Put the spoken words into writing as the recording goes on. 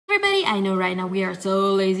I know right now we are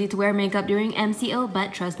so lazy to wear makeup during MCO,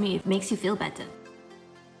 but trust me, it makes you feel better.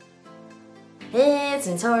 It's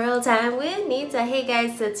Nitorial time with Nita. Hey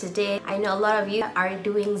guys, so today I know a lot of you are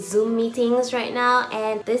doing Zoom meetings right now,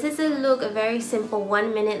 and this is a look, a very simple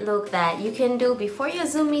 1-minute look that you can do before your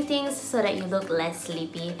Zoom meetings so that you look less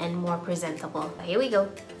sleepy and more presentable. Here we go.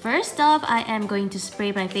 First off, I am going to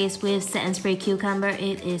spray my face with Set and Spray Cucumber.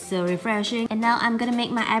 It is so refreshing. And now I'm gonna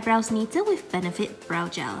make my eyebrows neater with Benefit Brow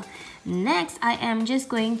Gel. Next, I am just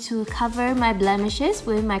going to cover my blemishes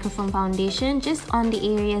with Mikrofon foundation just on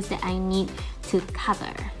the areas that I need to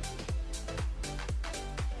cover.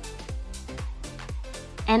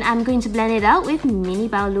 And I'm going to blend it out with mini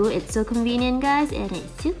Bahulu. It's so convenient, guys, and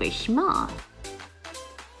it's super small.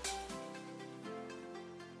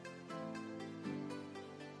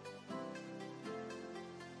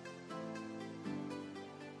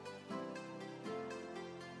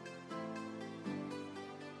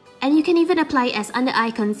 And you can even apply it as under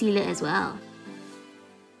eye concealer as well.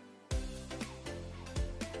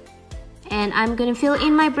 And I'm gonna fill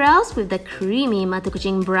in my brows with the creamy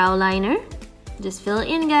Kucing brow liner. Just fill it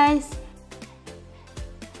in, guys.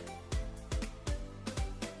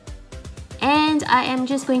 And I am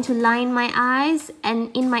just going to line my eyes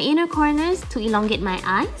and in my inner corners to elongate my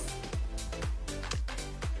eyes.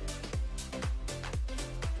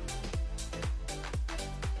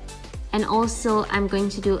 And also, I'm going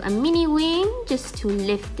to do a mini wing just to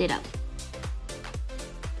lift it up.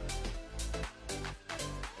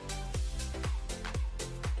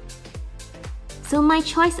 So my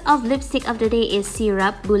choice of lipstick of the day is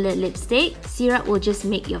Sirap Bullet Lipstick. Sirap will just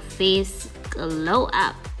make your face glow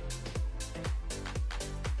up.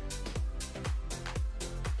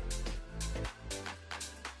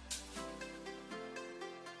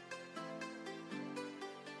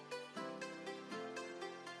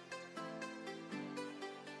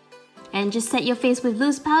 And just set your face with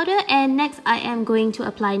loose powder. And next, I am going to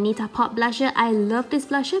apply Nita Pop Blusher. I love this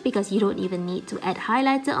blusher because you don't even need to add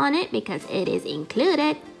highlighter on it because it is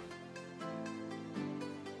included.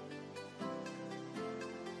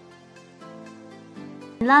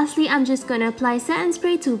 And lastly, I'm just gonna apply Set and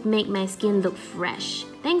Spray to make my skin look fresh.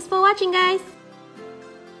 Thanks for watching, guys!